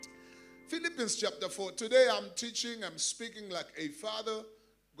Philippians chapter 4. Today I'm speaking like a father,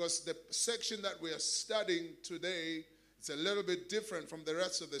 because the section that we are studying today is a little bit different from the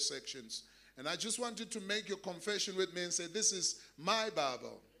rest of the sections. And I just want you to make your confession with me and say, this is my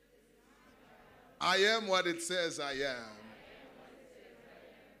Bible. I am what it says I am.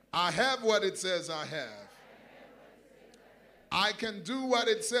 I have what it says I have. I can do what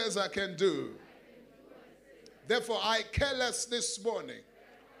it says I can do. Therefore, I care less this morning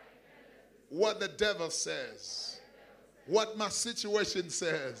what the devil says, what my situation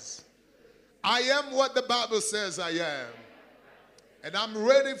says. I am what the Bible says I am. And I'm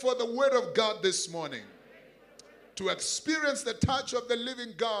ready for the word of God this morning to experience the touch of the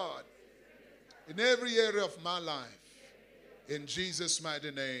living God in every area of my life. In Jesus'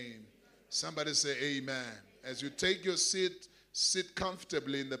 mighty name. Somebody say amen. As you take your seat, sit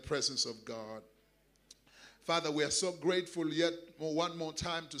comfortably in the presence of God. Father, we are so grateful yet one more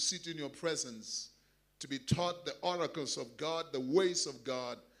time to sit in your presence, to be taught the oracles of God, the ways of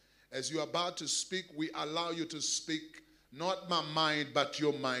God. As you are about to speak, we allow you to speak, not my mind, but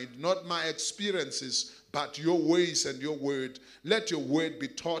your mind, not my experiences, but your ways and your word. Let your word be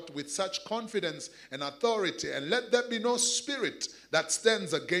taught with such confidence and authority, and let there be no spirit that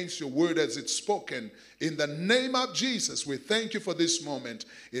stands against your word as it's spoken. In the name of Jesus, we thank you for this moment.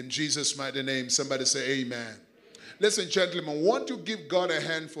 In Jesus' mighty name, somebody say amen. Listen, gentlemen, won't you give God a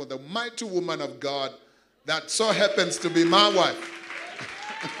hand for the mighty woman of God that so happens to be my wife?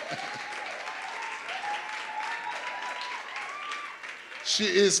 She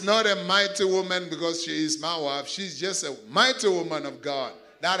is not a mighty woman because she is my wife. She's just a mighty woman of God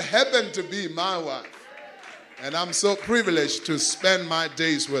that happened to be my wife. And I'm so privileged to spend my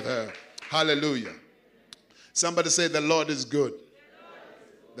days with her. Hallelujah. Somebody say, the Lord is good.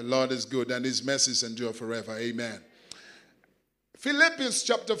 The Lord is good, and his mercies endure forever. Amen. Philippians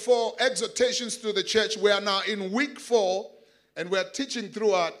chapter 4, exhortations to the church. We are now in week 4, and we are teaching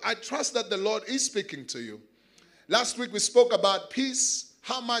throughout. I trust that the Lord is speaking to you. Last week we spoke about peace,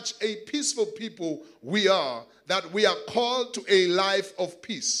 how much a peaceful people we are, that we are called to a life of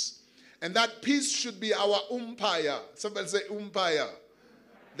peace. And that peace should be our umpire. Somebody say umpire.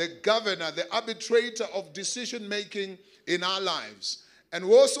 The governor, the arbitrator of decision making in our lives. And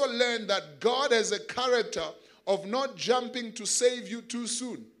we also learned that God has a character of not jumping to save you too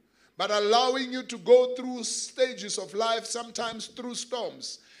soon, but allowing you to go through stages of life, sometimes through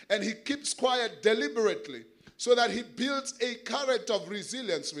storms. And he keeps quiet deliberately, so that he builds a character of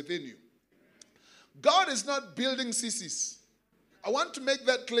resilience within you. God is not building sissies. I want to make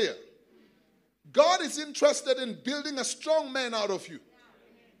that clear. God is interested in building a strong man out of you.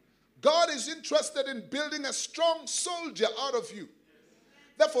 God is interested in building a strong soldier out of you.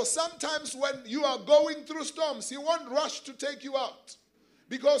 Therefore, sometimes when you are going through storms, he won't rush to take you out,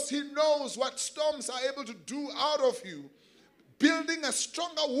 because he knows what storms are able to do out of you, building a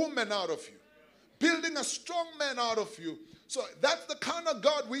stronger woman out of you, building a strong man out of you. So that's the kind of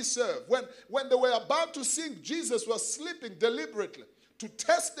God we serve. When they were about to sink, Jesus was sleeping deliberately to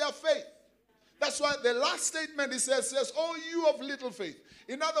test their faith. That's why the last statement he says, oh, you of little faith.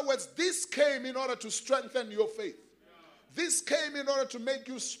 In other words, this came in order to strengthen your faith. This came in order to make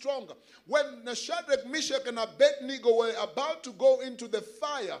you stronger. When Shadrach, Meshach, and Abednego were about to go into the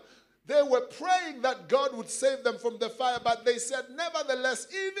fire, they were praying that God would save them from the fire, but they said, nevertheless,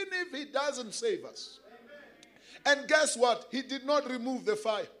 even if he doesn't save us. Amen. And guess what? He did not remove the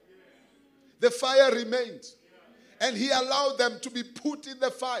fire. The fire remained. And he allowed them to be put in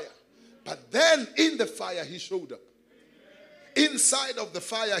the fire. But then in the fire, he showed up. Inside of the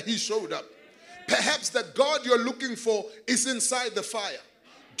fire, he showed up. Perhaps the God you're looking for is inside the fire.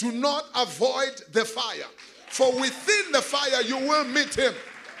 Do not avoid the fire, for within the fire, you will meet him.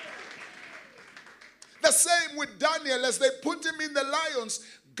 The same with Daniel. As they put him in the lions,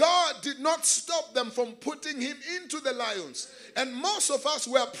 God did not stop them from putting him into the lions. And most of us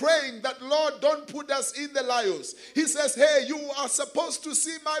were praying that, Lord, don't put us in the lions. He says, hey, you are supposed to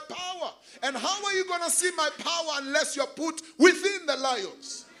see my power. And how are you going to see my power unless you're put within the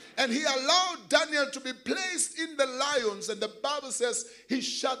lions? And he allowed Daniel to be placed in the lions. And the Bible says he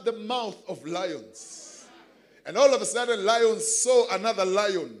shut the mouth of lions. And all of a sudden, lions saw another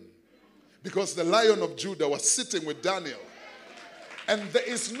lion, because the Lion of Judah was sitting with Daniel. And there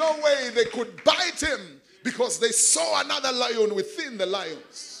is no way they could bite him, because they saw another lion within the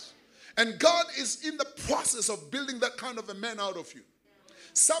lions. And God is in the process of building that kind of a man out of you.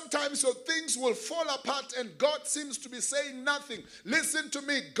 Sometimes your things will fall apart and God seems to be saying nothing. Listen to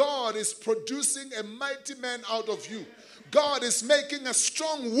me. God is producing a mighty man out of you. God is making a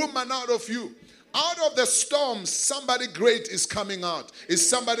strong woman out of you. Out of the storm, somebody great is coming out. Is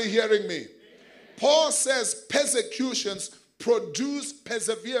somebody hearing me? Paul says persecutions produce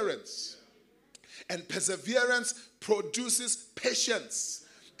perseverance. And perseverance produces patience.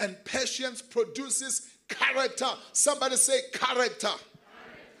 And patience produces character. Somebody say character.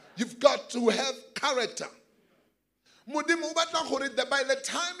 You've got to have character. By the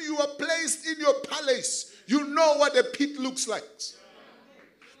time you are placed in your palace, you know what a pit looks like.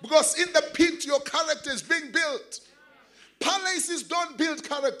 Because in the pit, your character is being built. Palaces don't build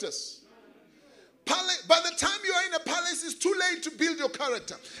characters. By the time you are in a palace, it's too late to build your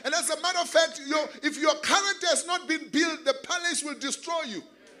character. And as a matter of fact, if your character has not been built, the palace will destroy you.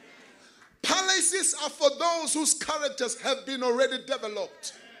 Palaces are for those whose characters have been already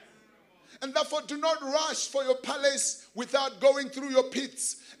developed. And therefore, do not rush for your palace without going through your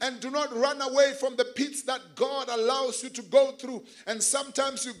pits. And do not run away from the pits that God allows you to go through. And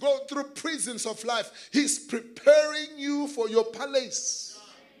sometimes you go through prisons of life. He's preparing you for your palace.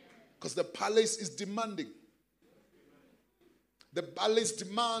 Because the palace is demanding. The palace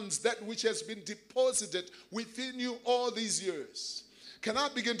demands that which has been deposited within you all these years. Can I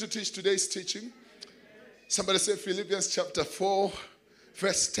begin to teach today's teaching? Somebody say Philippians chapter 4,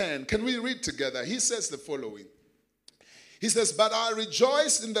 verse 10. Can we read together? He says the following. He says, but I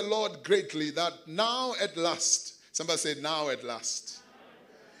rejoice in the Lord greatly that now at last, somebody say now at last,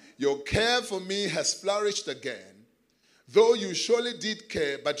 your care for me has flourished again. Though you surely did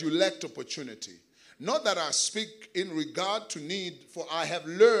care, but you lacked opportunity. Not that I speak in regard to need, for I have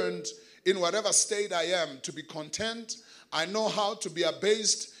learned in whatever state I am to be content. I know how to be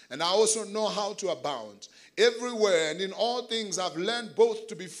abased, and I also know how to abound. Everywhere and in all things I've learned both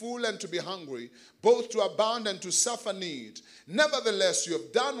to be full and to be hungry, both to abound and to suffer need. Nevertheless, you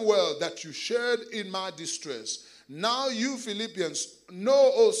have done well that you shared in my distress. Now you Philippians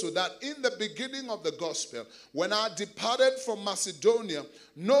know also that in the beginning of the gospel, when I departed from Macedonia,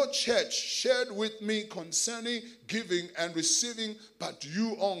 no church shared with me concerning giving and receiving, but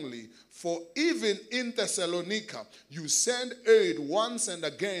you only. For even in Thessalonica, you send aid once and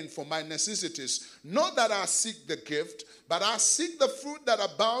again for my necessities. Not that I seek the gift, but I seek the fruit that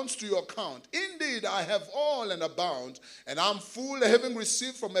abounds to your account. Indeed, I have all and abound, and I'm full, having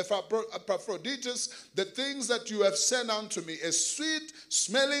received from Epaphroditus the things that you have sent unto me, a sweet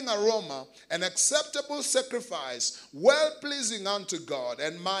smelling aroma, an acceptable sacrifice, well-pleasing unto God.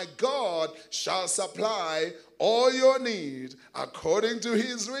 And my God shall supply all your need according to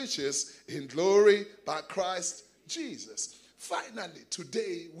his riches in glory by Christ Jesus. Finally,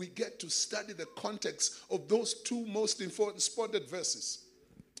 today we get to study the context of those two most important verses.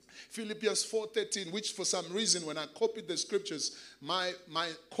 Philippians 4:13, which for some reason when I copied the scriptures, my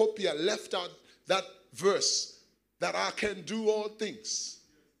copier left out that verse, that I can do all things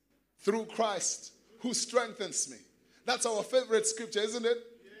through Christ who strengthens me. That's our favorite scripture, isn't it?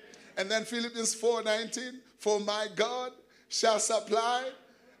 And then Philippians 4:19, for my God shall supply.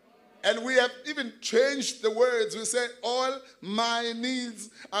 And we have even changed the words. We say, all my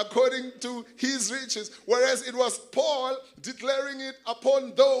needs according to his riches. Whereas it was Paul declaring it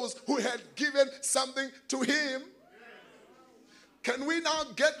upon those who had given something to him. Can we now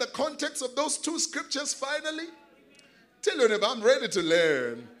get the context of those two scriptures finally? Tell your neighbor, I'm ready to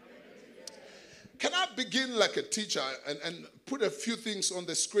learn. Can I begin like a teacher and put a few things on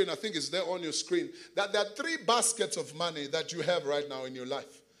the screen? I think it's there on your screen. That there are 3 baskets of money that you have right now in your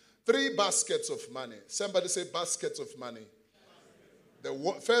life. 3 baskets of money. Somebody say baskets of money. The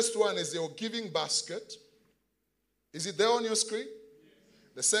first one is your giving basket. Is it there on your screen?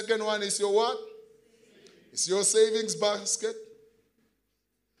 The second one is your what? It's your savings basket.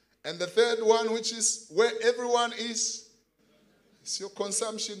 And the third one, which is where everyone is your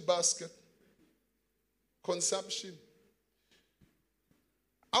consumption basket. Consumption.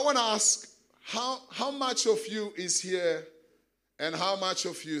 I want to ask, how much of you is here, and how much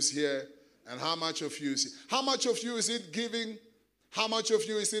of you is here, and how much of you is here? How much of you is in giving? How much of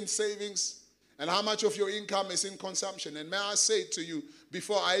you is in savings? And how much of your income is in consumption? And may I say to you,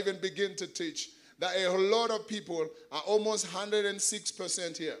 before I even begin to teach, that a lot of people are almost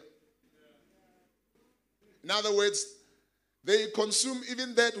 106% here. In other words, they consume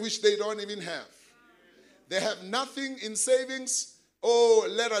even that which they don't even have. They have nothing in savings,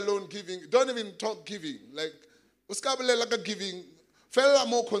 let alone giving. Don't even talk giving. Like, giving, fella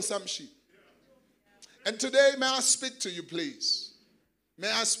more consumption. And today, may I speak to you, please? May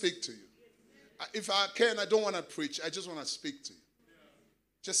I speak to you? If I can, I don't want to preach. I just want to speak to you.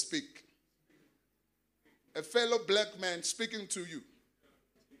 Just speak. A fellow black man speaking to you.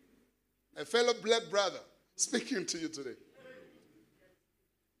 A fellow black brother speaking to you today.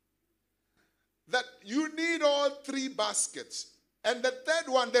 you need all three baskets. And the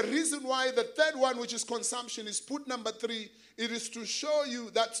third one, the reason why the third one, which is consumption, is put number 3, it is to show you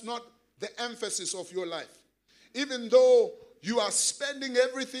that's not the emphasis of your life. Even though you are spending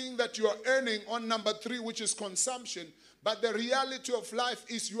everything that you are earning on number 3, which is consumption, but the reality of life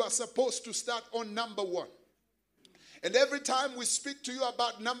is you are supposed to start on number 1. And every time we speak to you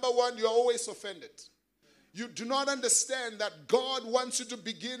about number 1, you are always offended. You do not understand that God wants you to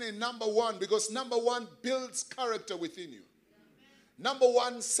begin in number 1, because number 1 builds character within you. Number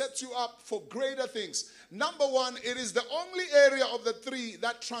 1 sets you up for greater things. Number 1, it is the only area of the 3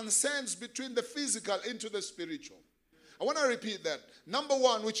 that transcends between the physical into the spiritual. I want to repeat that. Number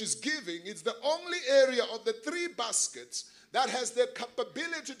 1, which is giving, it's the only area of the 3 baskets that has the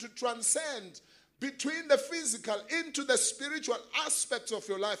capability to transcend between the physical into the spiritual aspects of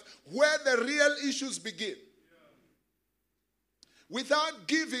your life, where the real issues begin. Without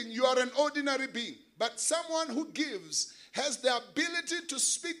giving, you are an ordinary being. But someone who gives has the ability to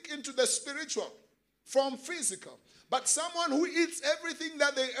speak into the spiritual from physical. But someone who eats everything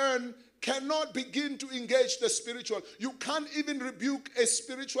that they earn cannot begin to engage the spiritual. You can't even rebuke a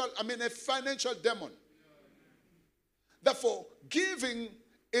financial demon. Therefore, giving,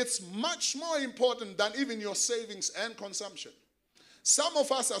 it's much more important than even your savings and consumption. Some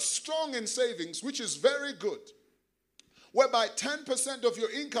of us are strong in savings, which is very good, whereby 10% of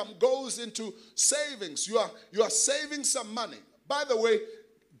your income goes into savings. You are saving some money. By the way,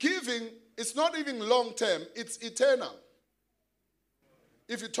 giving is not even long term, it's eternal.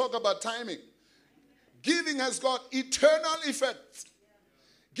 If you talk about timing, giving has got eternal effects.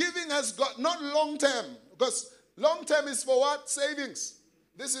 Giving has got not long term, because long term is for what? Savings.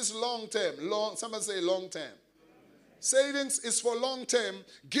 This is long term. Somebody say long term. Savings is for long term.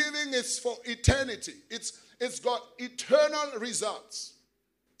 Giving is for eternity. It's got eternal results.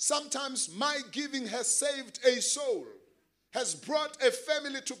 Sometimes my giving has saved a soul, has brought a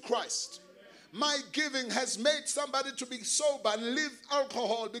family to Christ. My giving has made somebody to be sober and leave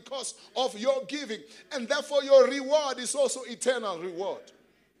alcohol because of your giving. And therefore your reward is also eternal reward.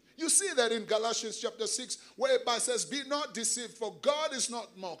 You see that in Galatians chapter 6, where it says, be not deceived, for God is not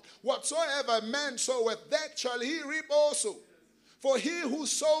mocked. Whatsoever a man soweth, that shall he reap also. For he who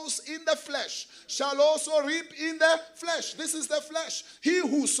sows in the flesh shall also reap in the flesh. This is the flesh. He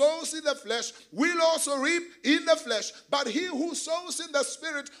who sows in the flesh will also reap in the flesh. But he who sows in the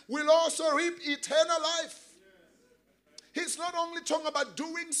spirit will also reap eternal life. He's not only talking about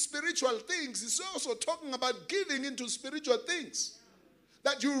doing spiritual things, he's also talking about giving into spiritual things.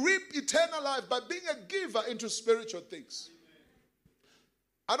 That you reap eternal life by being a giver into spiritual things.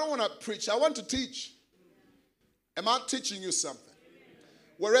 I don't want to preach, I want to teach. Am I teaching you something?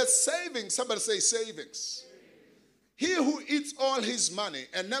 Whereas savings, somebody say savings. He who eats all his money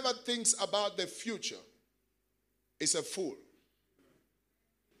and never thinks about the future is a fool.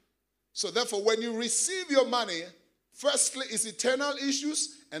 So therefore, when you receive your money, firstly is eternal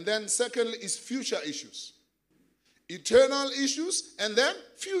issues, and then secondly is future issues. Eternal issues and then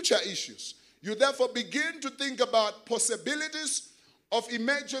future issues. You therefore begin to think about possibilities of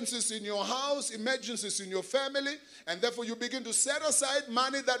emergencies in your house, emergencies in your family, and therefore you begin to set aside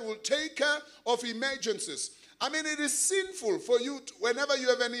money that will take care of emergencies. I mean, it is sinful for you, whenever you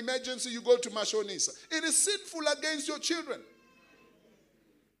have an emergency, you go to Mashonisa. It is sinful against your children.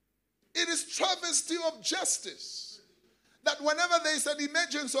 It is travesty of justice that whenever there is an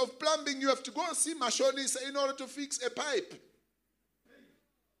emergency of plumbing, you have to go and see Mashonisa in order to fix a pipe.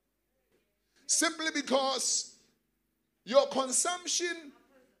 Simply because your consumption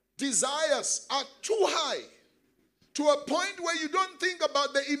desires are too high to a point where you don't think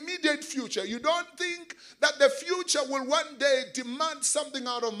about the immediate future. You don't think that the future will one day demand something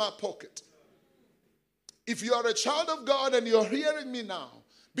out of my pocket. If you are a child of God and you're hearing me now,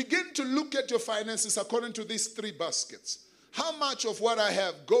 begin to look at your finances according to these 3 baskets. How much of what I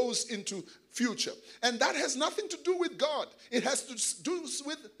have goes into future? And that has nothing to do with God. It has to do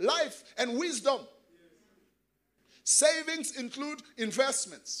with life and wisdom. Savings include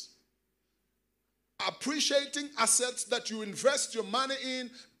investments. Appreciating assets that you invest your money in,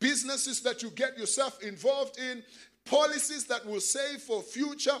 businesses that you get yourself involved in, policies that will save for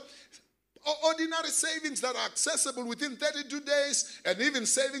future, ordinary savings that are accessible within 32 days, and even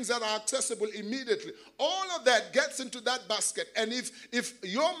savings that are accessible immediately. All of that gets into that basket. And if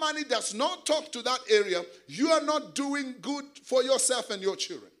your money does not talk to that area, you are not doing good for yourself and your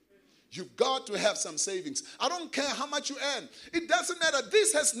children. You've got to have some savings. I don't care how much you earn. It doesn't matter.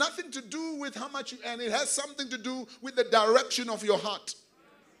 This has nothing to do with how much you earn. It has something to do with the direction of your heart.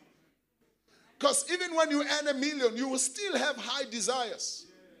 Because even when you earn $1 million, you will still have high desires.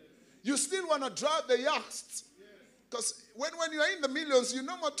 You still want to drive the yachts. Because when you're in the millions, you're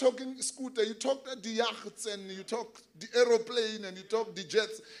no more talking scooter. You talk the yachts and you talk the aeroplane and you talk the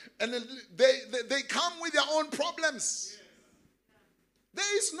jets. And they come with their own problems.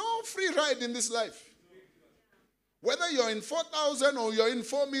 There is no free ride in this life. Whether you're in 4,000 or you're in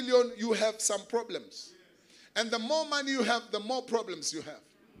 4 million, you have some problems. And the more money you have, the more problems you have.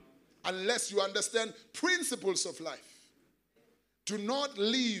 Unless you understand principles of life. Do not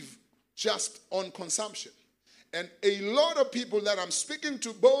live just on consumption. And a lot of people that I'm speaking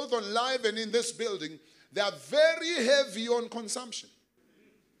to, both on live and in this building, they are very heavy on consumption.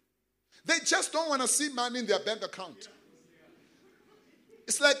 They just don't want to see money in their bank account.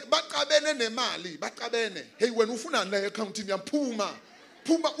 It's like, bakabene nemali, bakabene. Hey, when ufuna na account in puma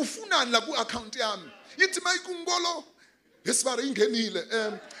ufuna na ku account yami. Yithi mayikungolo, yesibari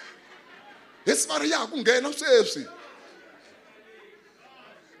ingenile. Yesibari yakungena usesi.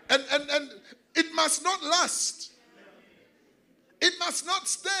 And it must not last. It must not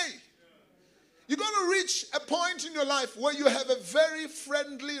stay. You're going to reach a point in your life where you have a very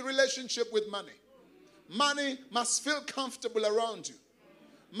friendly relationship with money. Money must feel comfortable around you.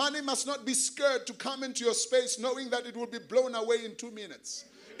 Money must not be scared to come into your space knowing that it will be blown away in 2 minutes.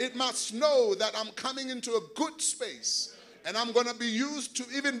 It must know that I'm coming into a good space and I'm going to be used to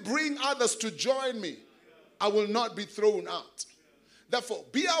even bring others to join me. I will not be thrown out. Therefore,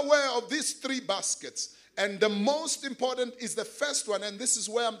 be aware of these 3 baskets. And the most important is the first one, and this is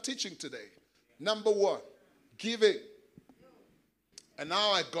where I'm teaching today. Number 1, giving. And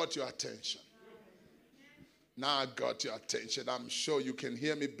now I got your attention. Now I got your attention. I'm sure you can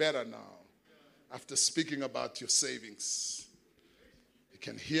hear me better now after speaking about your savings. You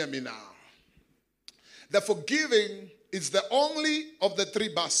can hear me now. Therefore, giving is the only of the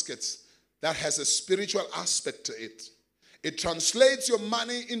 3 baskets that has a spiritual aspect to it. It translates your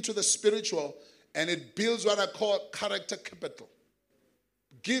money into the spiritual, and it builds what I call character capital.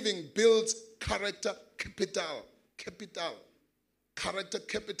 Giving builds character capital. Character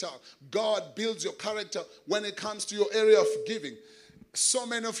capital. God builds your character when it comes to your area of giving. So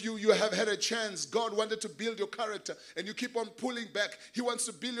many of you have had a chance. God wanted to build your character, and you keep on pulling back. He wants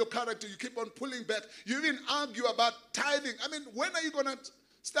to build your character. You keep on pulling back. You even argue about tithing. I mean, when are you going to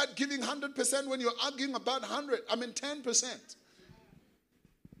start giving 100% when you're arguing about 10%?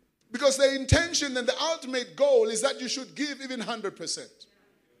 Because the intention and the ultimate goal is that you should give even 100%.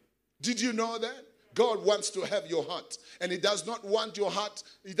 Did you know that? God wants to have your heart. And He does not want your heart.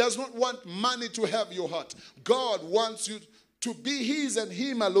 He does not want money to have your heart. God wants you to be His and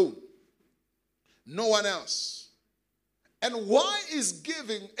Him alone. No one else. And why is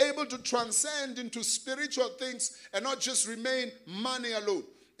giving able to transcend into spiritual things and not just remain money alone?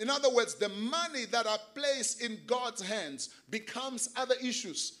 In other words, the money that are placed in God's hands becomes other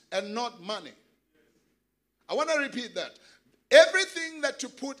issues and not money. I want to repeat that. Everything that you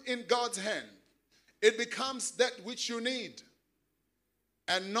put in God's hand, it becomes that which you need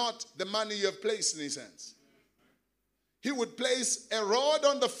and not the money you have placed in His hands. He would place a rod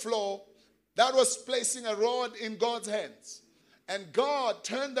on the floor that was placing a rod in God's hands. And God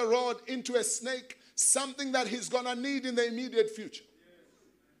turned the rod into a snake, something that He's going to need in the immediate future.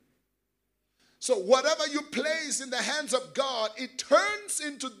 So whatever you place in the hands of God, it turns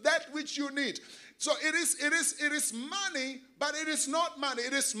into that which you need. So it is money, but it is not money.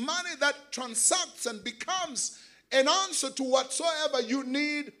 It is money that transacts and becomes an answer to whatsoever you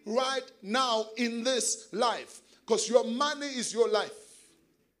need right now in this life. Because your money is your life.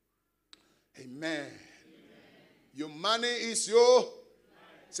 Amen. Your money is your life.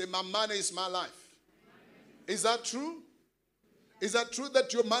 Say, my money is my life. Is that true? Is that true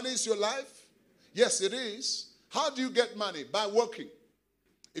that your money is your life? Yes, it is. How do you get money? By working.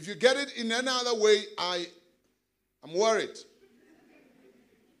 If you get it in any other way, I'm worried.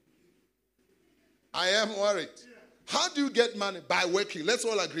 I am worried. How do you get money? By working. Let's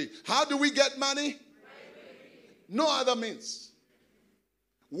all agree. How do we get money? No other means.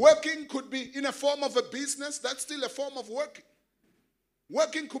 Working could be in a form of a business. That's still a form of working.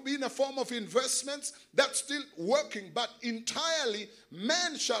 Working could be in a form of investments. That's still working. But entirely,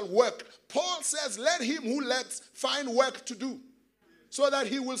 man shall work. Paul says, let him who lacks find work to do, so that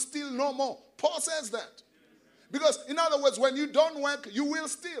he will steal no more. Paul says that. Because, in other words, when you don't work, you will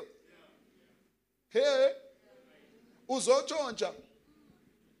steal. Hey, uzochonja.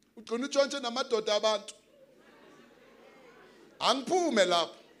 Ukhonutshontshe namadoda abantu. Angiphume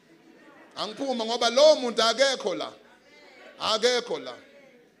lapho. Angiphume ngoba lo muntu akekho la. Akekho la.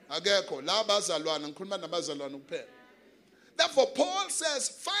 Akekho la bazalwana ngikhuluma nabazalwana kuphela. Therefore Paul says,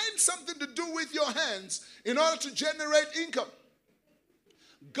 find something to do with your hands in order to generate income.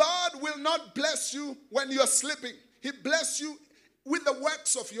 God will not bless you when you're sleeping. He bless you with the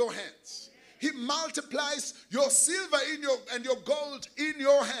works of your hands. He multiplies your silver and your gold in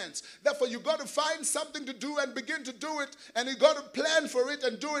your hands. Therefore, you got to find something to do and begin to do it, and you got to plan for it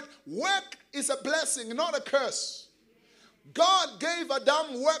and do it. Work is a blessing, not a curse. God gave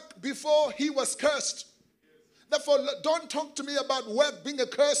Adam work before he was cursed. Therefore, don't talk to me about work being a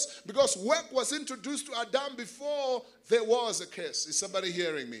curse, because work was introduced to Adam before there was a curse. Is somebody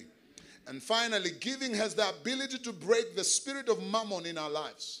hearing me? And finally, giving has the ability to break the spirit of mammon in our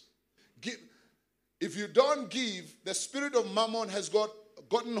lives. If you don't give, the spirit of mammon has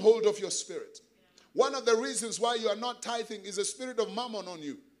gotten hold of your spirit. One of the reasons why you are not tithing is the spirit of mammon on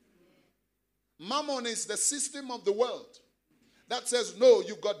you. Mammon is the system of the world that says, no,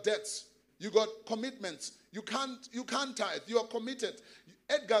 you've got debts, you got commitments, you can't tithe, you are committed.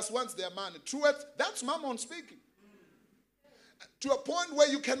 Edgar's wants their money. True, that's mammon speaking. To a point where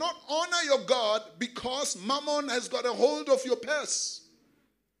you cannot honor your God because mammon has got a hold of your purse.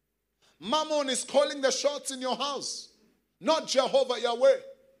 Mammon is calling the shots in your house, not Jehovah Yahweh.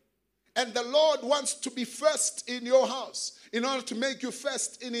 And the Lord wants to be first in your house in order to make you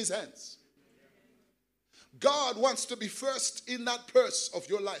first in his hands. God wants to be first in that purse of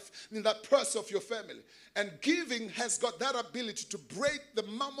your life, in that purse of your family. And giving has got that ability to break the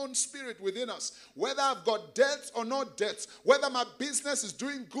mammon spirit within us. Whether I've got debts or not debts, whether my business is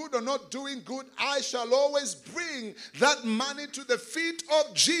doing good or not doing good, I shall always bring that money to the feet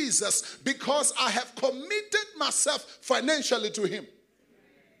of Jesus because I have committed myself financially to him.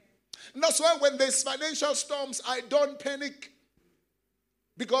 And that's why when there's financial storms, I don't panic,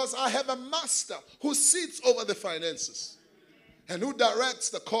 because I have a master who sits over the finances and who directs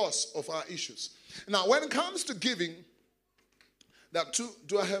the course of our issues. Now, when it comes to giving, there are two.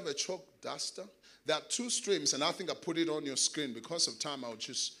 Do I have a chalk duster? There are two streams, and I think I put it on your screen. Because of time, I'll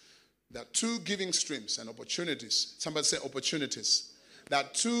just. There are two giving streams and opportunities. Somebody say opportunities. There are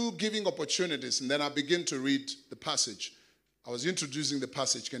two giving opportunities, and then I begin to read the passage. I was introducing the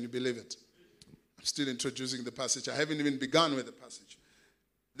passage. Can you believe it? I'm still introducing the passage. I haven't even begun with the passage.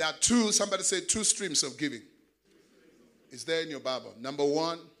 There are two. Somebody say two streams of giving. Is there in your Bible? Number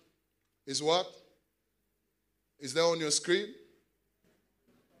one is what? Is there on your screen?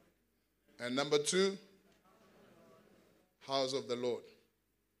 And number two, house of the Lord.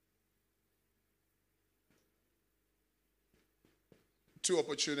 Two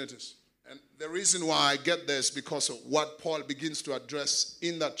opportunities. And the reason why I get there is because of what Paul begins to address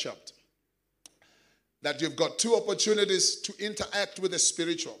in that chapter. That you've got two opportunities to interact with the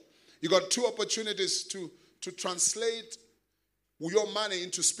spiritual. You've got two opportunities to translate your money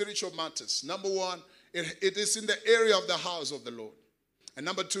into spiritual matters. Number one, it is in the area of the house of the Lord. And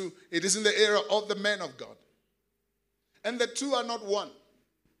number two, it is in the area of the man of God. And the two are not one.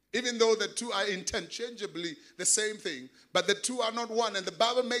 Even though the two are interchangeably the same thing, but the two are not one. And the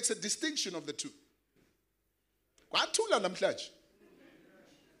Bible makes a distinction of the two.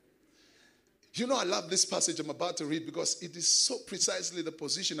 You know, I love this passage I'm about to read because it is so precisely the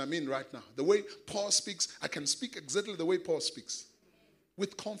position I'm in right now. The way Paul speaks, I can speak exactly the way Paul speaks,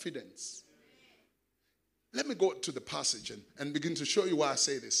 with confidence. Let me go to the passage and begin to show you why I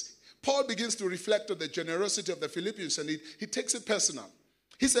say this. Paul begins to reflect on the generosity of the Philippians, and he takes it personal.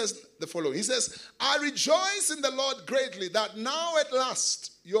 He says the following. He says, I rejoice in the Lord greatly that now at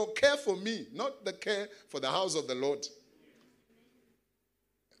last your care for me, not the care for the house of the Lord.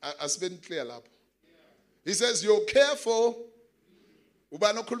 Has been clear, lap. He says, your care for.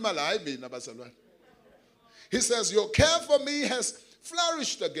 He says, your care for me has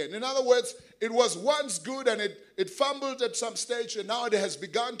flourished again. In other words, it was once good and it fumbled at some stage, and now it has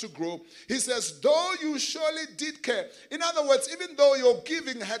begun to grow. He says, though you surely did care. In other words, even though your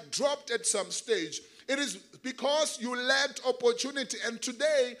giving had dropped at some stage, it is because you lacked opportunity. And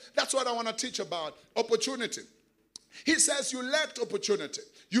today, that's what I want to teach about, opportunity. He says you lacked opportunity.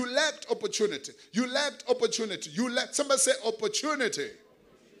 You lacked opportunity. You lacked opportunity. Somebody say opportunity.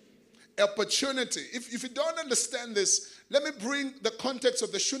 Opportunity. If you don't understand this, let me bring the context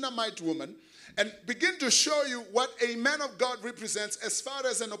of the Shunammite woman and begin to show you what a man of God represents as far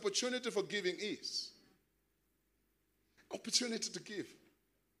as an opportunity for giving is. Opportunity to give.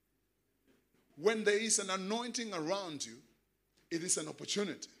 When there is an anointing around you, it is an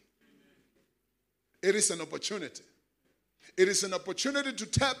opportunity. It is an opportunity. It is an opportunity to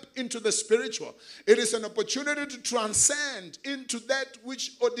tap into the spiritual. It is an opportunity to transcend into that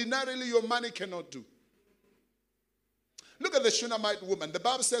which ordinarily your money cannot do. Look at the Shunammite woman. The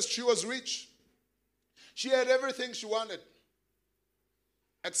Bible says she was rich. She had everything she wanted,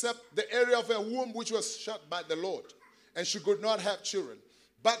 except the area of her womb which was shut by the Lord, and she could not have children.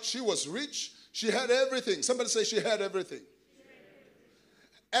 but she was rich. She had everything. Somebody say she had everything.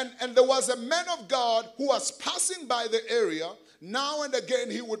 And there was a man of God who was passing by the area. Now and again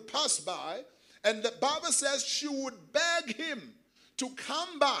he would pass by. And the Bible says she would beg him to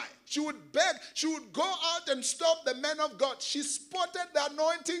come by. She would beg. She would go out and stop the man of God. She spotted the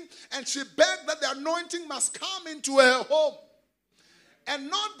anointing and she begged that the anointing must come into her home. And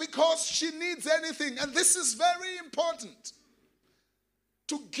not because she needs anything. And this is very important.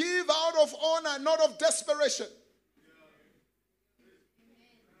 To give out of honor, not of desperation.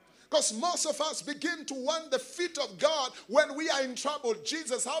 Because most of us begin to want the feet of God when we are in trouble.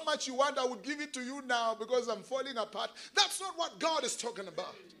 Jesus, how much you want, I will give it to you now because I'm falling apart. That's not what God is talking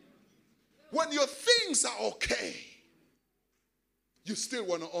about. When your things are okay, you still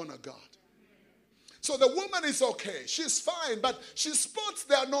want to honor God. So the woman is okay. She's fine, but she spots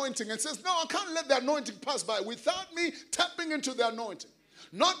the anointing and says, no, I can't let the anointing pass by without me tapping into the anointing.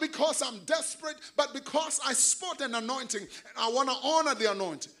 Not because I'm desperate, but because I spot an anointing and I want to honor the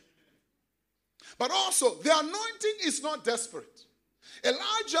anointing. But also, the anointing is not desperate.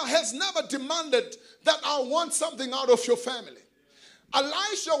 Elijah has never demanded that I want something out of your family.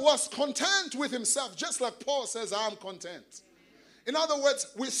 Elijah was content with himself, just like Paul says, I am content. In other words,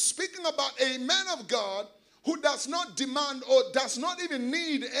 we're speaking about a man of God who does not demand or does not even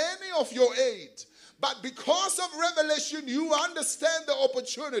need any of your aid. But because of revelation, you understand the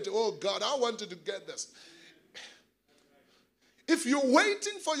opportunity. Oh God, I wanted to get this. If you're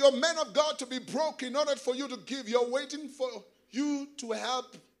waiting for your man of God to be broke in order for you to give, you're waiting for you to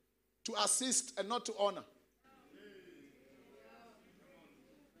help, to assist, and not to honor.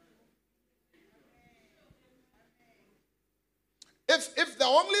 If the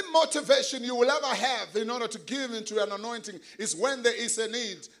only motivation you will ever have in order to give into an anointing is when there is a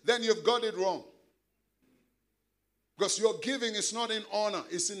need, then you've got it wrong. Because your giving is not in honor,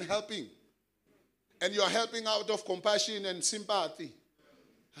 it's in helping. And you are helping out of compassion and sympathy.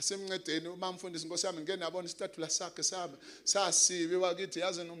 Asemncedeni umamfundisi Nkosi yami ngeke nabona isitathula sakhe sasibi wakithi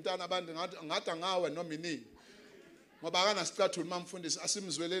yazi nomntana abantu ngathi ngawe noma inini. Ngoba akana sitathula umamfundisi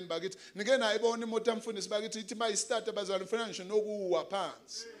asimzweleni bakithi ngeke nayibona imoto yamfundisi bakithi ithi bayistata bazalwane mfana ngisho nokuwa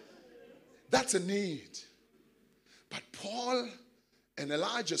phansi. That's a need. But Paul and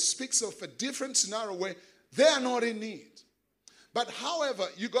Elijah speaks of a different scenario where they are not in need. But however,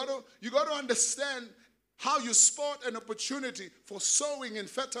 you got to understand how you spot an opportunity for sowing in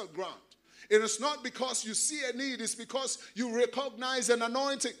fertile ground. It is not because you see a need, it's because you recognize an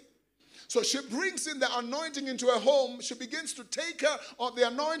anointing. So she brings in the anointing into her home. She begins to take care of the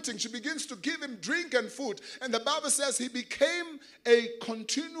anointing. She begins to give him drink and food. And the Bible says he became a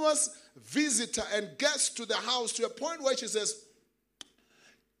continuous visitor and guest to the house to a point where she says,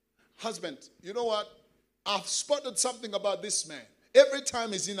 husband, you know what? I've spotted something about this man. Every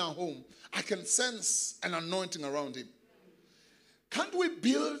time he's in our home, I can sense an anointing around him. Can't we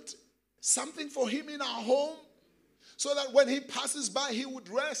build something for him in our home so that when he passes by, he would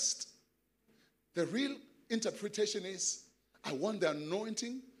rest? The real interpretation is, I want the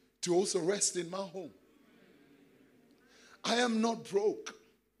anointing to also rest in my home. I am not broke.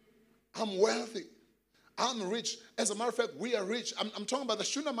 I'm wealthy. I'm rich. As a matter of fact, we are rich. I'm talking about the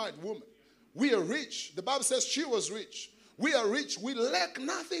Shunammite woman. We are rich. The Bible says she was rich. We are rich. We lack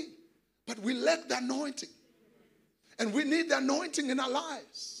nothing, but we lack the anointing. And we need the anointing in our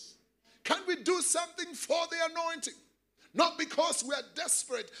lives. Can we do something for the anointing? Not because we are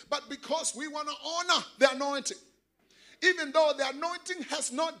desperate, but because we want to honor the anointing. Even though the anointing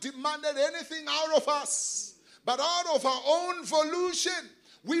has not demanded anything out of us, but out of our own volition,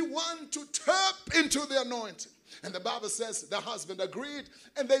 we want to tap into the anointing. And the Bible says the husband agreed,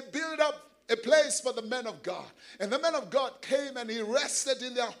 and they built up a place for the man of God. And the man of God came and he rested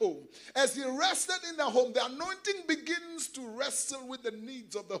in their home. As he rested in their home, the anointing begins to wrestle with the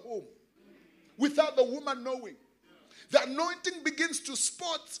needs of the home without the woman knowing. The anointing begins to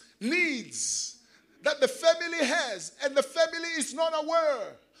spot needs that the family has, and the family is not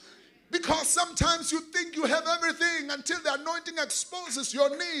aware. Because sometimes you think you have everything until the anointing exposes your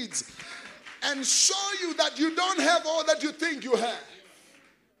needs and show you that you don't have all that you think you have.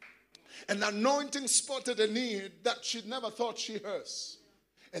 And the anointing spotted a need that she never thought she has.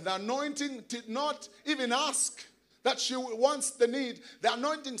 And the anointing did not even ask that she wants the need. The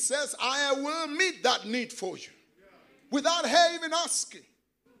anointing says, I will meet that need for you. Without her even asking.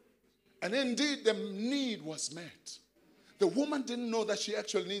 And indeed, the need was met. The woman didn't know that she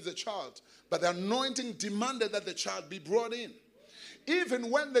actually needs a child. But the anointing demanded that the child be brought in.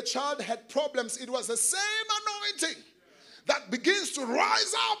 Even when the child had problems, it was the same anointing that begins to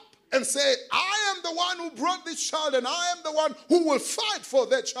rise up and say, I am the one who brought this child and I am the one who will fight for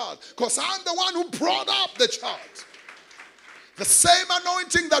that child because I'm the one who brought up the child. The same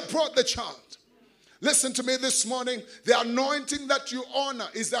anointing that brought the child. Listen to me this morning. The anointing that you honor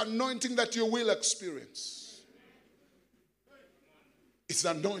is the anointing that you will experience. It's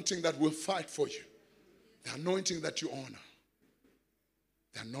the anointing that will fight for you. The anointing that you honor.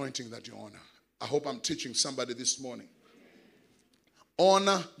 The anointing that you honor. I hope I'm teaching somebody this morning.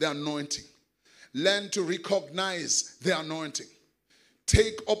 Honor the anointing. Learn to recognize the anointing.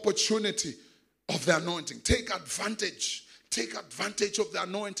 Take opportunity of the anointing. Take advantage. Take advantage of the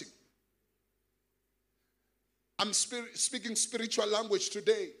anointing. I'm speaking spiritual language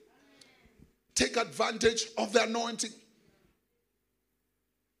today. Take advantage of the anointing.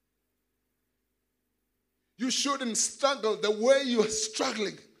 You shouldn't struggle the way you are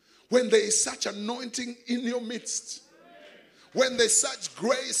struggling when there is such anointing in your midst. When there's such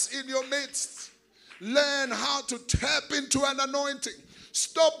grace in your midst. Learn how to tap into an anointing.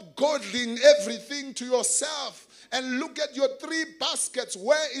 Stop godling everything to yourself and look at your three baskets.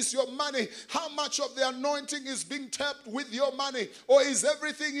 Where is your money? How much of the anointing is being tapped with your money? Or is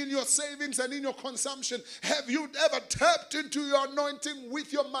everything in your savings and in your consumption? Have you ever tapped into your anointing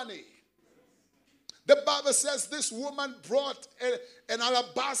with your money? The Bible says this woman brought an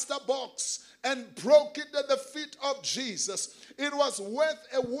alabaster box and broke it at the feet of Jesus. It was worth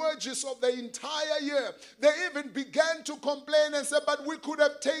a wages of the entire year. They even began to complain and said, but we could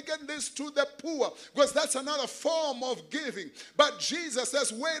have taken this to the poor, because that's another form of giving. But Jesus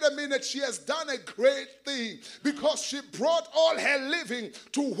says, wait a minute, she has done a great thing because she brought all her living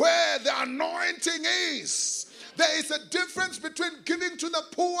to where the anointing is. There is a difference between giving to the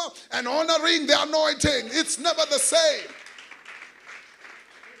poor and honoring the anointing. It's never the same.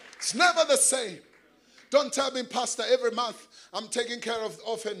 It's never the same. Don't tell me, Pastor, every month I'm taking care of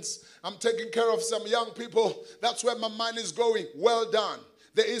orphans. I'm taking care of some young people. That's where my mind is going. Well done.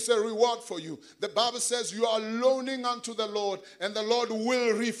 There is a reward for you. The Bible says you are loaning unto the Lord and the Lord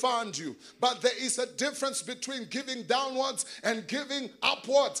will refund you. But there is a difference between giving downwards and giving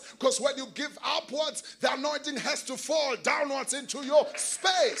upwards. Because when you give upwards, the anointing has to fall downwards into your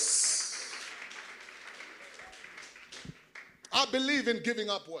space. I believe in giving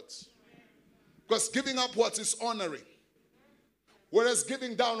upwards. Because giving upwards is honoring. Whereas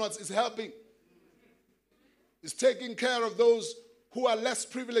giving downwards is helping. It's taking care of those who are less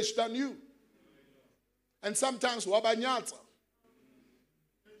privileged than you. And sometimes wabanyata.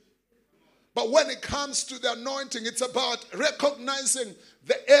 But when it comes to the anointing, it's about recognizing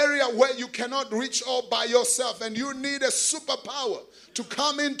the area where you cannot reach all by yourself and you need a superpower to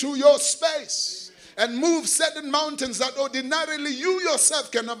come into your space and move certain mountains that ordinarily you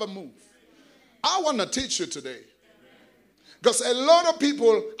yourself can never move. I want to teach you today. Because a lot of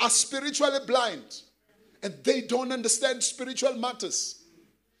people are spiritually blind. And they don't understand spiritual matters.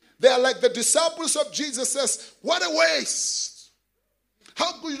 They are like the disciples of Jesus says, what a waste.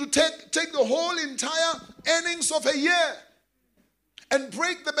 How could you take the whole entire earnings of a year and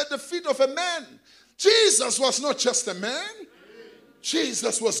break them at the feet of a man? Jesus was not just a man.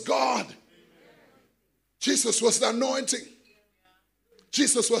 Jesus was God. Jesus was the anointing.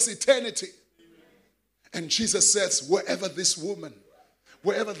 Jesus was eternity. And Jesus says, wherever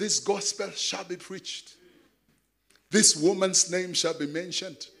this gospel shall be preached, this woman's name shall be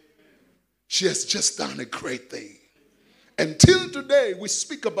mentioned. She has just done a great thing. Until today, we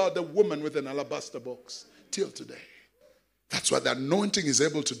speak about the woman with an alabaster box. Till today. That's what the anointing is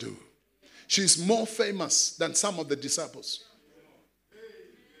able to do. She's more famous than some of the disciples.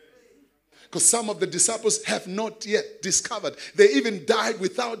 Because some of the disciples have not yet discovered. They even died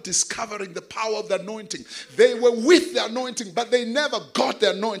without discovering the power of the anointing. They were with the anointing, but they never got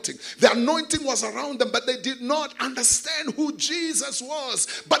the anointing. The anointing was around them, but they did not understand who Jesus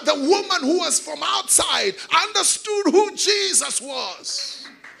was. But the woman who was from outside understood who Jesus was.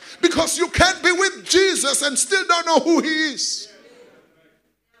 Because you can't be with Jesus and still don't know who he is.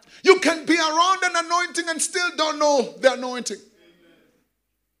 You can be around an anointing and still don't know the anointing.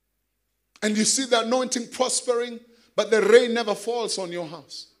 And you see the anointing prospering, but the rain never falls on your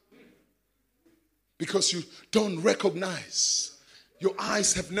house. Because you don't recognize. Your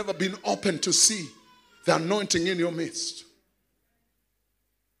eyes have never been open to see the anointing in your midst.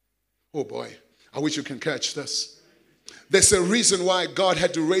 Oh boy, I wish you can catch this. There's a reason why God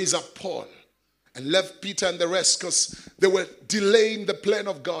had to raise up Paul and left Peter and the rest because they were delaying the plan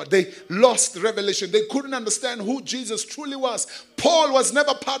of God. They lost revelation. They couldn't understand who Jesus truly was. Paul was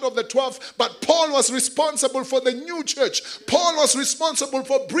never part of the 12, but Paul was responsible for the new church. Paul was responsible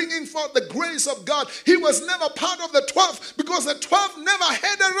for bringing forth the grace of God. He was never part of the 12 because the 12 never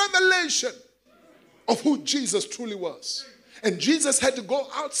had a revelation of who Jesus truly was. And Jesus had to go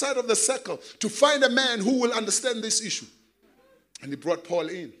outside of the circle to find a man who will understand this issue. And he brought Paul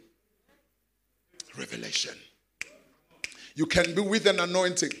in. Revelation. You can be with an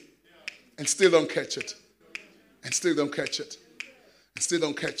anointing and still don't catch it. And still don't catch it. And still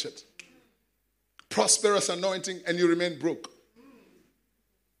don't catch it. Prosperous anointing and you remain broke.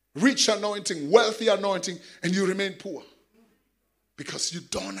 Rich anointing, wealthy anointing, and you remain poor. Because you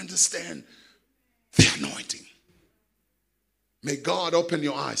don't understand the anointing. May God open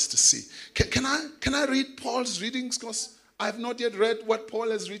your eyes to see. Can I read Paul's readings? Because I have not yet read what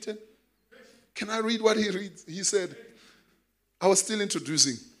Paul has written. Can I read what he reads? He said, I was still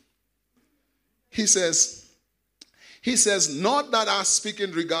introducing. He says, not that I speak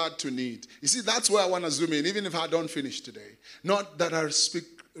in regard to need. You see, that's where I want to zoom in, even if I don't finish today. Not that I speak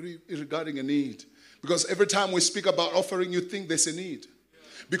regarding a need. Because every time we speak about offering, you think there's a need.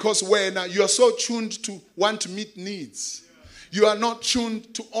 Because when you are so tuned to want to meet needs, you are not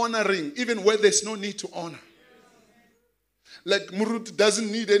tuned to honoring, even where there's no need to honor. Like Murut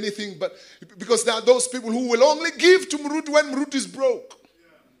doesn't need anything, but because there are those people who will only give to Murut when Murut is broke.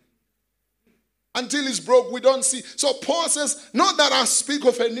 Until he's broke, we don't see. So Paul says, not that I speak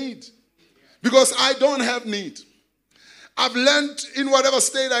of a need, because I don't have need. I've learned in whatever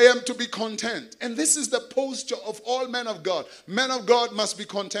state I am to be content. And this is the posture of all men of God. Men of God must be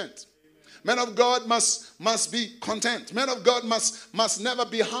content. Men of God must be content. Men of God must never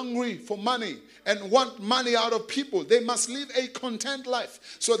be hungry for money and want money out of people. They must live a content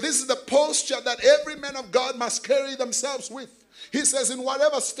life. So this is the posture that every man of God must carry themselves with. He says, in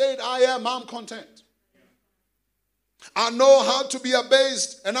whatever state I am, I'm content. I know how to be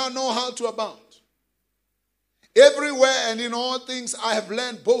abased and I know how to abound. Everywhere and in all things I have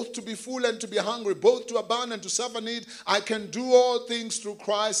learned both to be full and to be hungry, both to abound and to suffer need. I can do all things through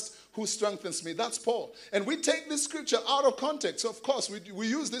Christ who strengthens me. That's Paul. And we take this scripture out of context. Of course, we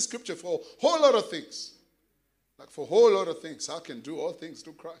use this scripture for a whole lot of things. Like for a whole lot of things. I can do all things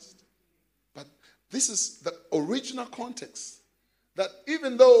through Christ. But this is the original context. That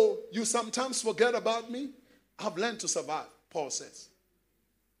even though you sometimes forget about me, I've learned to survive, Paul says.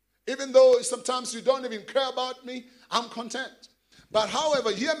 Even though sometimes you don't even care about me, I'm content. But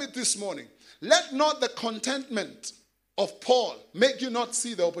however, hear me this morning. Let not the contentment of Paul make you not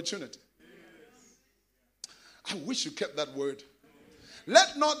see the opportunity. I wish you kept that word.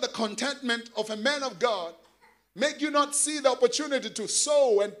 Let not the contentment of a man of God make you not see the opportunity to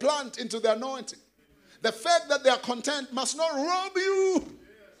sow and plant into the anointing. The fact that they are content must not rob you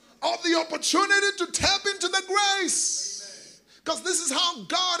of the opportunity to tap into the grace. Because this is how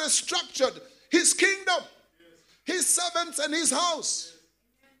God has structured his kingdom, his servants and his house.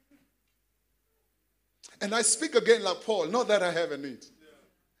 And I speak again like Paul, not that I have a need.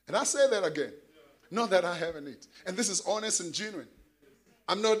 And I say that again, not that I have a need. And this is honest and genuine.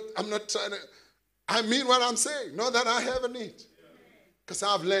 I'm not trying to, I mean what I'm saying, not that I have a need. Because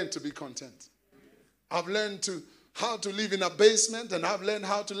I've learned to be content. I've learned how to live in abasement, and I've learned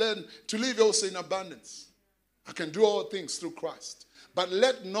how to live also in abundance. I can do all things through Christ. But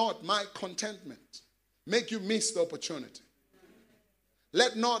let not my contentment make you miss the opportunity.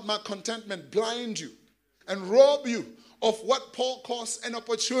 Let not my contentment blind you and rob you of what Paul calls an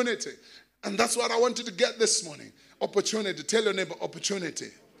opportunity. And that's what I want you to get this morning. Opportunity. Tell your neighbor, opportunity.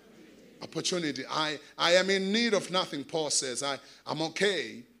 Opportunity. I am in need of nothing, Paul says. I'm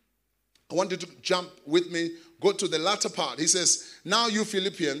okay. I want you to jump with me. Go to the latter part. He says, now you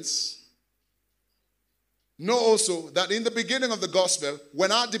Philippians know also that in the beginning of the gospel,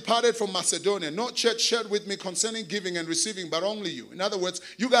 when I departed from Macedonia, no church shared with me concerning giving and receiving, but only you. In other words,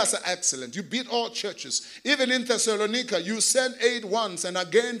 you guys are excellent. You beat all churches. Even in Thessalonica, you sent aid once and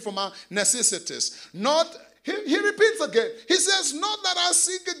again for my necessities. He repeats again. He says, not that I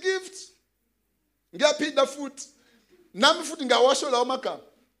seek a gift. Ngiyaphinda futhi. Nami futhi ngawasho lawo magama.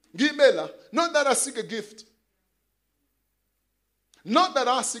 Ngiyimela. Not that I seek a gift. Not that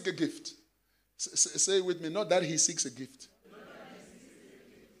I seek a gift. Say it with me, not that he seeks a gift.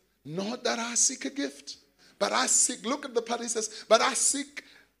 Not that I seek a gift. But I seek, look at the part he says, but I seek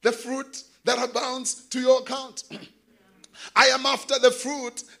the fruit that abounds to your account. I am after the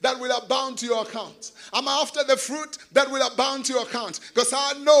fruit that will abound to your account. I'm after the fruit that will abound to your account. Because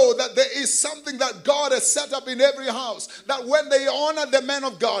I know that there is something that God has set up in every house. That when they honor the men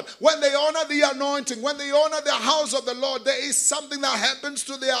of God, when they honor the anointing, when they honor the house of the Lord, there is something that happens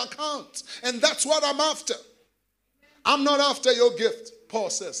to their account. And that's what I'm after. I'm not after your gift, Paul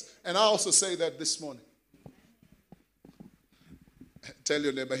says. And I also say that this morning. Tell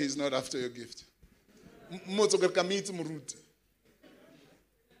your neighbor, he's not after your gift.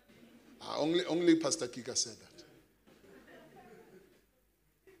 Only Pastor Kika said that.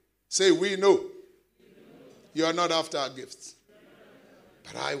 Say, we know you are not after our gifts.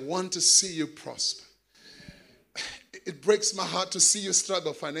 But I want to see you prosper. It breaks my heart to see you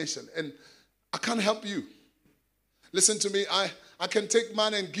struggle financially. And I can't help you. Listen to me. I can take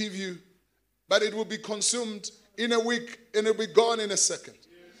money and give you, but it will be consumed in a week and it will be gone in a second.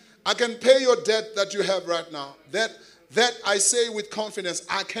 I can pay your debt that you have right now. That I say with confidence,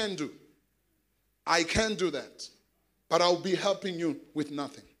 I can do. I can do that. But I'll be helping you with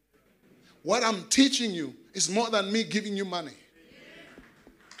nothing. What I'm teaching you is more than me giving you money.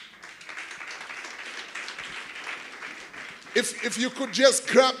 If you could just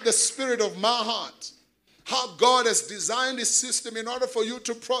grab the spirit of my heart, how God has designed his system in order for you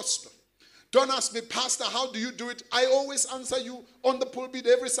to prosper. Don't ask me, Pastor, how do you do it? I always answer you on the pulpit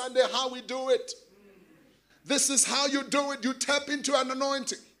every Sunday how we do it. This is how you do it. You tap into an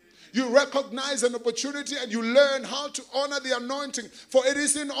anointing. You recognize an opportunity and you learn how to honor the anointing. For it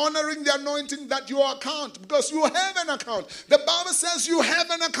is in honoring the anointing that you account. Because you have an account. The Bible says you have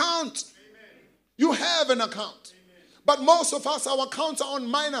an account. Amen. You have an account. Amen. But most of us, our accounts are on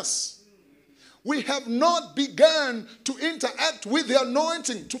minus. We have not begun to interact with the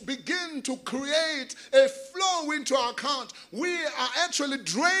anointing, to begin to create a flow into our account. We are actually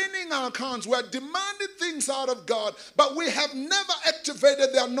draining our accounts. We are demanding things out of God, but we have never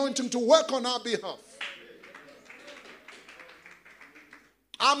activated the anointing to work on our behalf.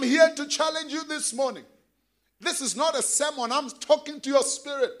 I'm here to challenge you this morning. This is not a sermon. I'm talking to your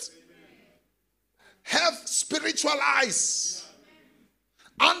spirit. Have spiritual eyes.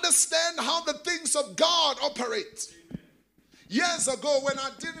 Understand how the things of God operate. Years ago, when I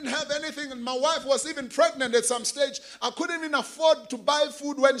didn't have anything and my wife was even pregnant at some stage, I couldn't even afford to buy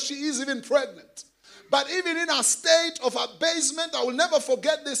food when she is even pregnant. But even in a state of abasement, I will never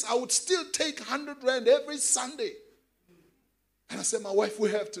forget this, I would still take 100 rand every Sunday. And I said, my wife,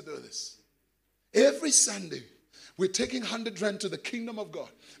 we have to do this. Every Sunday, we're taking 100 rand to the kingdom of God.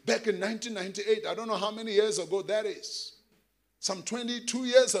 Back in 1998, I don't know how many years ago that is. Some 22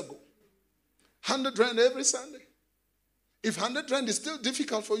 years ago. 100 rand every Sunday. If 100 rand is still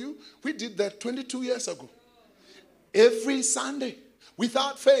difficult for you, we did that 22 years ago. Every Sunday.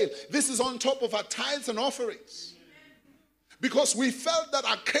 Without fail. This is on top of our tithes and offerings. Because we felt that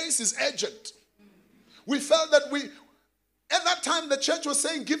our case is urgent. We felt that at that time the church was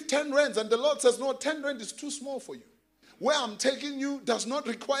saying give 10 rands. And the Lord says, no, 10 rand is too small for you. Where I'm taking you does not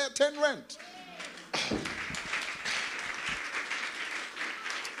require 10 rand.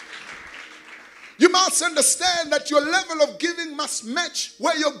 You must understand that your level of giving must match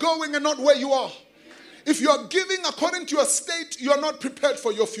where you're going and not where you are. If you're giving according to your state, you're not prepared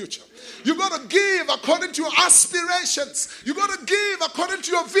for your future. You got to give according to your aspirations. You got to give according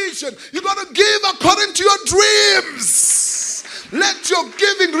to your vision. You got to give according to your dreams. Let your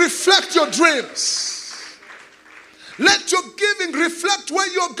giving reflect your dreams. Let your giving reflect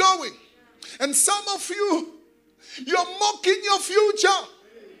where you're going. And some of you, you're mocking your future.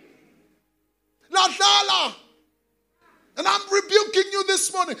 Ladala. And I'm rebuking you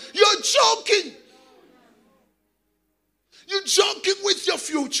this morning. You're joking. You're joking with your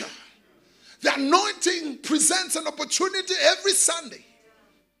future. The anointing presents an opportunity every Sunday.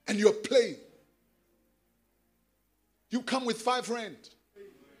 And you're playing. You come with 5 rand.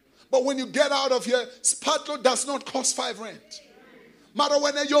 But when you get out of here, Sparkle does not cost 5 rand. Matter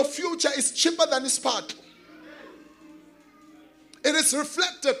when your future is cheaper than Sparkle. It is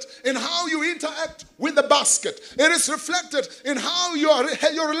reflected in how you interact with the basket. It is reflected in how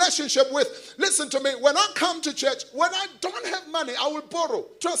your relationship with. Listen to me. When I come to church, when I don't have money, I will borrow.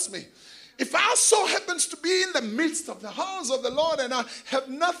 Trust me. If I so happens to be in the midst of the house of the Lord and I have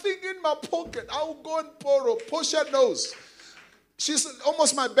nothing in my pocket, I will go and borrow. Portia knows. She's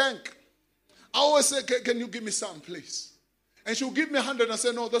almost my bank. I always say, can you give me some, please? And she'll give me 100 and I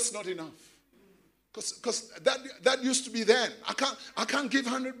say, no, that's not enough. Because that used to be then. I can't give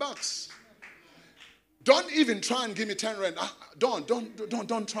 $100. Don't even try and give me 10 rand.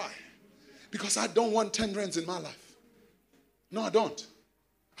 Don't try. Because I don't want 10 rands in my life. No, I don't.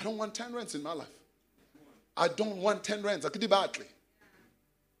 I don't want 10 rands in my life. I don't want 10 rands.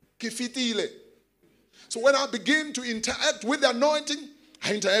 So when I begin to interact with the anointing,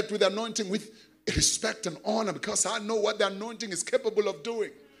 I interact with the anointing with respect and honor because I know what the anointing is capable of doing.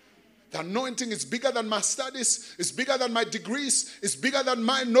 The anointing is bigger than my studies, it's bigger than my degrees, it's bigger than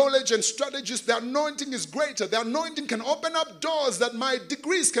my knowledge and strategies. The anointing is greater. The anointing can open up doors that my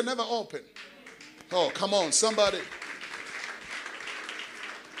degrees can never open. Oh, come on, somebody.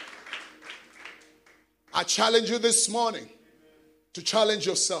 I challenge you this morning to challenge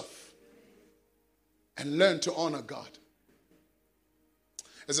yourself and learn to honor God.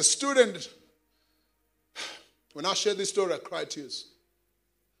 As a student, when I share this story, I cry tears.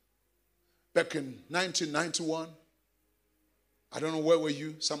 Back in 1991, I don't know where were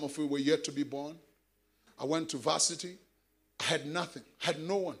you. Some of you were yet to be born. I went to varsity. I had nothing. I had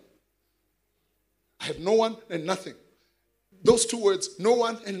no one. I had no one and nothing. Those two words, no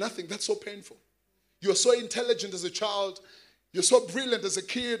one and nothing, that's so painful. You're so intelligent as a child. You're so brilliant as a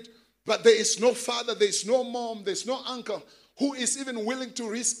kid. But there is no father, there is no mom, there is no uncle who is even willing to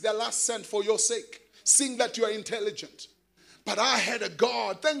risk their last cent for your sake, seeing that you are intelligent. But I had a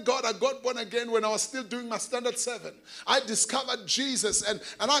God. Thank God I got born again when I was still doing my standard 7. I discovered Jesus and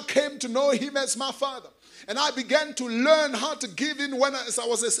I came to know him as my father. And I began to learn how to give in as I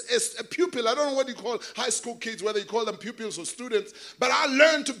was a pupil. I don't know what you call high school kids, whether you call them pupils or students. But I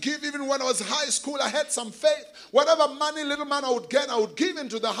learned to give even when I was in high school. I had some faith. Whatever money, little man I would get, I would give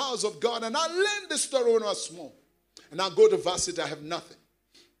into the house of God. And I learned this story when I was small. And I go to varsity, I have nothing.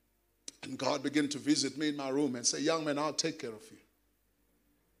 And God began to visit me in my room and say, young man, I'll take care of you.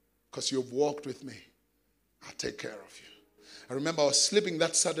 Because you've walked with me. I'll take care of you. I remember I was sleeping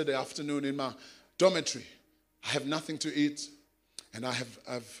that Saturday afternoon in my dormitory. I have nothing to eat. And I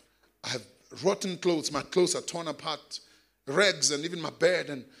have rotten clothes. My clothes are torn apart. Rags and even my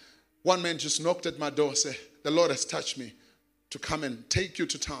bed. And one man just knocked at my door and said, the Lord has touched me to come and take you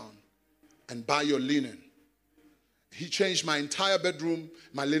to town and buy your linen. He changed my entire bedroom.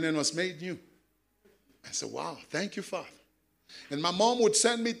 My linen was made new. I said, wow, thank you, Father. And my mom would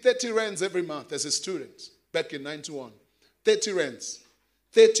send me 30 rands every month as a student back in 91. 30 rands.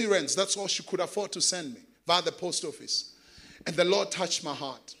 30 rands. That's all she could afford to send me via the post office. And the Lord touched my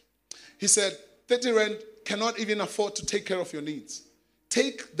heart. He said, 30 rand cannot even afford to take care of your needs.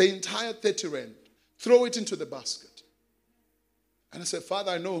 Take the entire 30 rand. Throw it into the basket. And I said,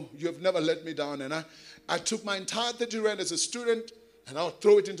 Father, I know you have never let me down. And I took my entire 30 rand as a student and I'll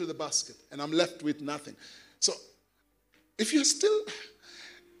throw it into the basket. And I'm left with nothing. So if you're still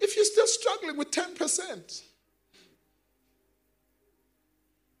struggling with 10%,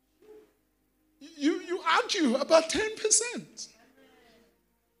 you argue about 10%.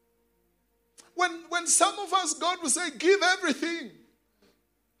 When some of us, God will say, give everything.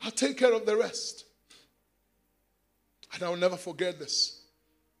 I'll take care of the rest. And I will never forget this.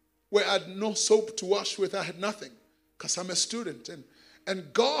 Where I had no soap to wash with, I had nothing. Because I'm a student.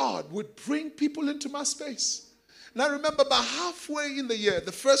 And God would bring people into my space. And I remember about halfway in the year,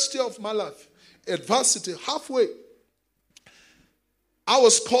 the first year of my life, at varsity, halfway, I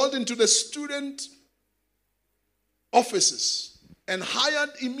was called into the student offices and hired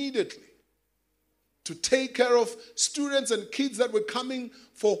immediately to take care of students and kids that were coming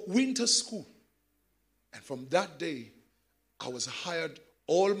for winter school. And from that day, I was hired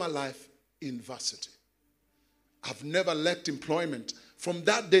all my life in varsity. I've never lacked employment. From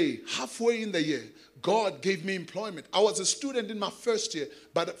that day, halfway in the year, God gave me employment. I was a student in my first year,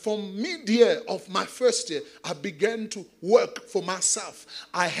 but from mid-year of my first year, I began to work for myself.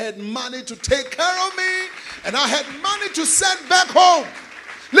 I had money to take care of me, and I had money to send back home.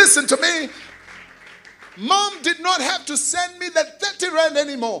 Listen to me. Mom did not have to send me the 30 rand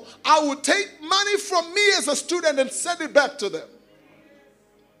anymore. I would take money from me as a student and send it back to them.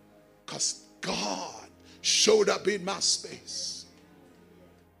 Because God showed up in my space.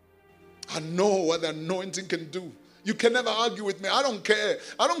 I know what the anointing can do. You can never argue with me. I don't care.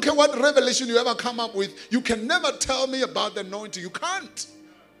 I don't care what revelation you ever come up with. You can never tell me about the anointing. You can't.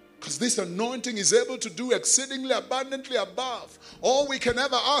 Because this anointing is able to do exceedingly abundantly above all we can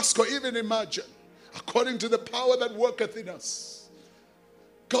ever ask or even imagine. According to the power that worketh in us.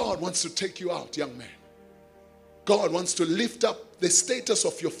 God wants to take you out, young man. God wants to lift up the status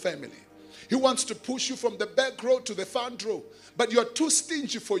of your family. He wants to push you from the back row to the front row. But you're too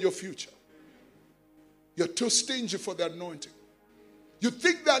stingy for your future. You're too stingy for the anointing. You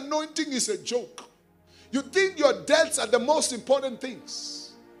think the anointing is a joke. You think your debts are the most important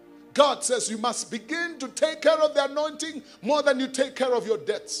things. God says you must begin to take care of the anointing more than you take care of your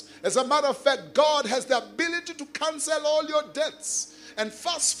debts. As a matter of fact, God has the ability to cancel all your debts. and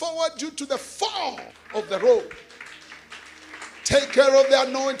fast forward you to the fall of the road. Take care of the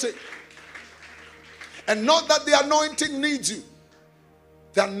anointing. And not that the anointing needs you.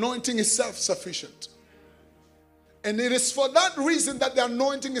 The anointing is self-sufficient. And it is for that reason that the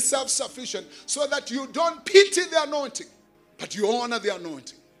anointing is self-sufficient, so that you don't pity the anointing, but you honor the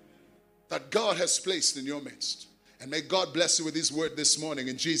anointing that God has placed in your midst. And may God bless you with his word this morning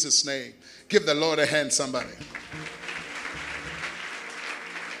in Jesus' name. Give the Lord a hand, somebody.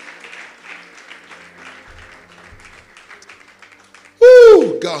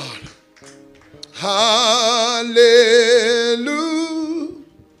 Woo, God. Hallelujah.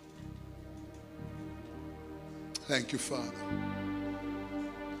 Thank you, Father.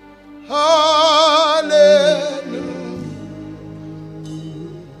 Hallelujah.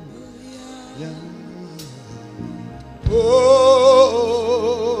 Oh,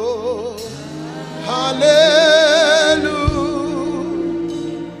 hallelujah.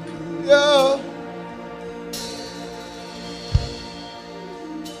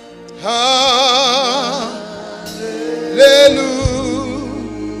 Hallelujah.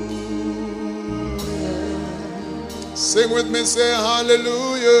 Sing with me, say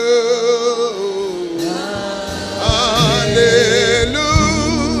hallelujah. Hallelujah.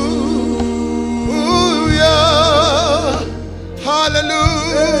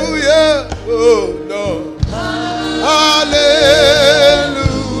 Hallelujah. Oh, Lord. Hallelujah.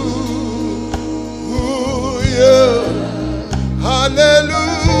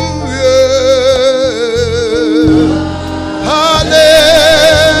 Hallelujah. Hallelujah.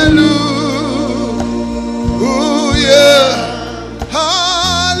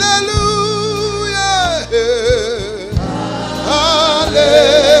 Hallelujah.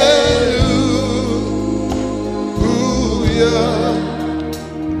 Hallelujah.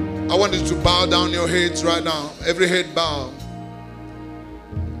 I want you to bow down your heads right now. Every head bowed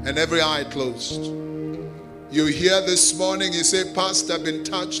and every eye closed. You hear this morning, you say, Pastor, I've been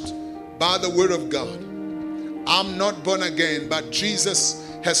touched by the word of God. I'm not born again, but Jesus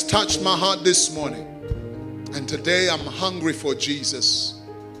has touched my heart this morning. And today I'm hungry for Jesus.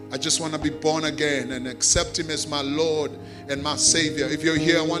 I just want to be born again and accept him as my Lord and my Savior. If you're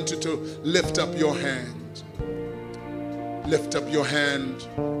here, I want you to lift up your hand. Lift up your hand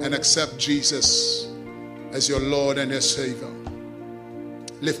and accept Jesus as your Lord and your Savior.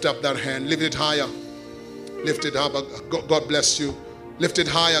 Lift up that hand. Lift it higher. Lift it up. God bless you. Lift it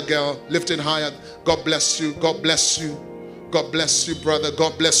higher, girl. Lift it higher. God bless you. God bless you. God bless you, brother.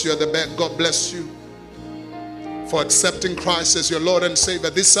 God bless you at the back. God bless you for accepting Christ as your Lord and Savior.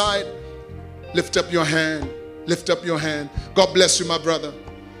 This side, lift up your hand. Lift up your hand. God bless you, my brother.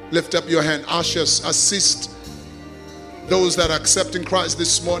 Lift up your hand. Ushers, assist those that are accepting Christ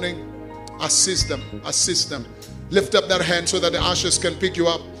this morning. Assist them. Assist them. Lift up that hand so that the ushers can pick you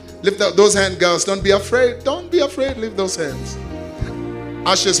up. Lift up those hands, girls. Don't be afraid. Don't be afraid. Lift those hands.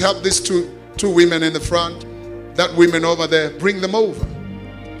 Ushers, help these two women in the front. That women over there, bring them over.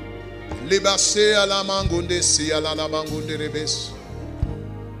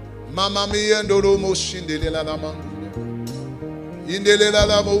 Mama mia ndoro moshindele la la mangunde. Indele la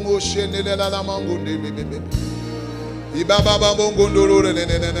la moshindele la la mangunde bebe. Ibaba babongo ndoro le ne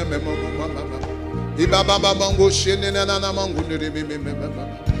ne memo mama. Ibaba babongo shendele la la mangunde bebe.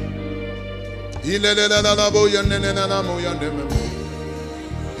 Indele la la boya ne ne na moya ne memo.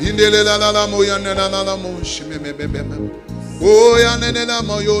 Indele la la moya ne na la moshime bebe. Oh ya ne ne la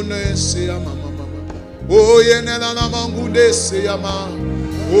moyo ne se ya mama. Oh ya ne la mangunde se ya mama.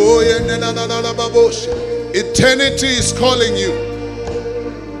 Eternity is calling you.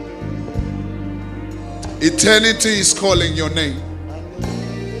 Eternity is calling your name.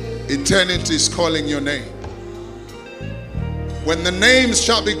 Eternity is calling your name. When the names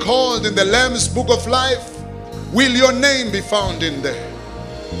shall be called in the Lamb's book of life, will your name be found in there?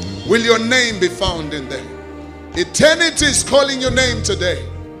 Will your name be found in there? Eternity is calling your name today.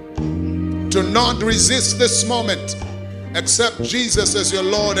 Do not resist this moment. Accept Jesus as your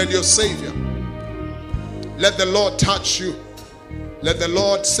Lord and your Savior. Let the Lord touch you. Let the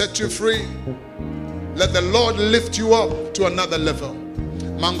Lord set you free. Let the Lord lift you up to another level.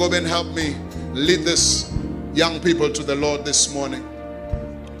 Mango Ben, help me lead this young people to the Lord this morning.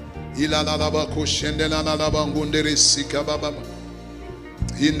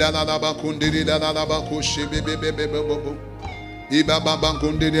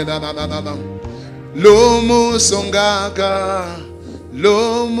 Lomu songaga,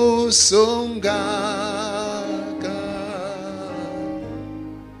 lomu songaga,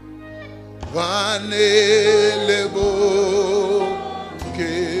 vanelebo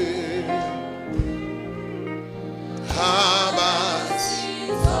ke habas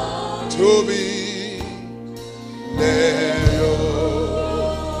Tobi Leo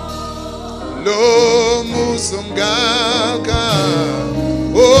Lo Musungaka.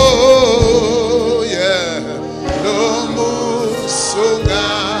 Oh yeah, Lo Musungaka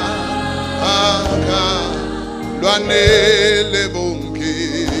Luanele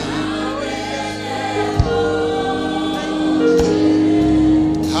Bunki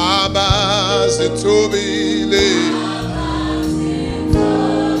Habas Tobi Le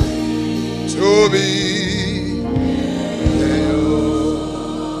Tobi Leo.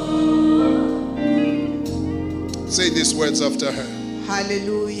 Say these words after her.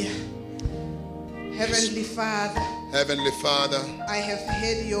 Hallelujah. Heavenly Father, Heavenly Father, I have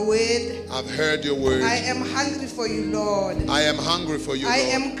heard your word. I've heard your word. I am hungry for you, Lord. I am hungry for you, I Lord.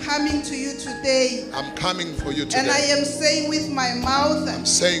 am coming to you today. I'm coming for you And I today. am saying with my mouth I'm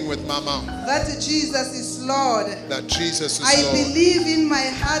saying with my mouth that Jesus is Lord. that Jesus is I Lord. believe in my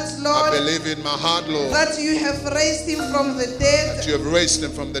heart, I Lord, believe in my heart, Lord, that you have raised him from the dead. that you have raised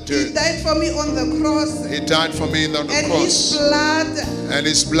him from the He dead. died for me on the cross. He died for me on the And his cross, blood and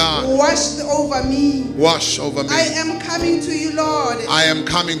his blood washed over me. washed over I me. am coming to you, Lord. I am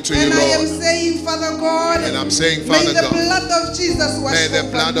coming to you, And I am Lord. saying, Father God, And I'm saying, may Father the God, blood of Jesus wash may the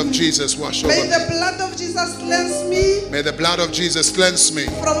over blood me. of Jesus wash over May me. the blood of Jesus cleanse me May the blood of Jesus cleanse me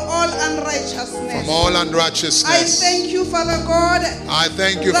from all unrighteousness. from all I unrighteousness. thank you, Father God, I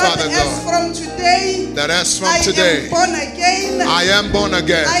thank you, that Father as God, from today, that as from I today, am born again. I am born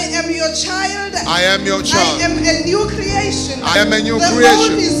again. I am your child. I am your I child. am a new creation. I am a new the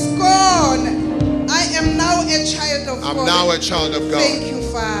creation. old is gone. I am now a child of I'm God. now a child of God. Thank you,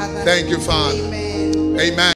 Father. Thank you, Father. Amen. Amen.